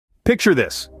Picture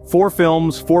this: 4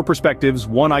 films, 4 perspectives,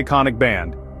 1 iconic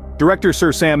band. Director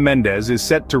Sir Sam Mendes is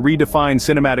set to redefine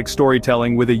cinematic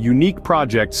storytelling with a unique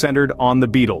project centered on the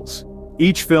Beatles.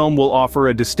 Each film will offer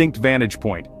a distinct vantage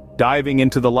point, diving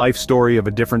into the life story of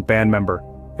a different band member.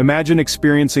 Imagine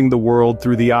experiencing the world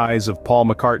through the eyes of Paul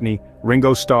McCartney,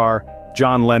 Ringo Starr,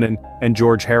 John Lennon, and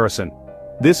George Harrison.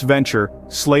 This venture,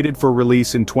 slated for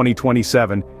release in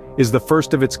 2027, is the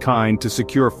first of its kind to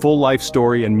secure full life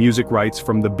story and music rights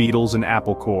from the Beatles and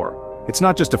Apple Corps. It's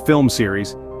not just a film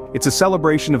series, it's a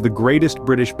celebration of the greatest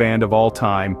British band of all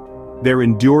time, their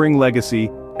enduring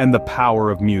legacy, and the power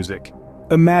of music.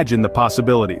 Imagine the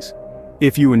possibilities.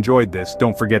 If you enjoyed this,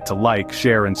 don't forget to like,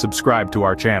 share, and subscribe to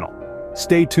our channel.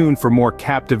 Stay tuned for more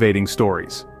captivating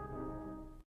stories.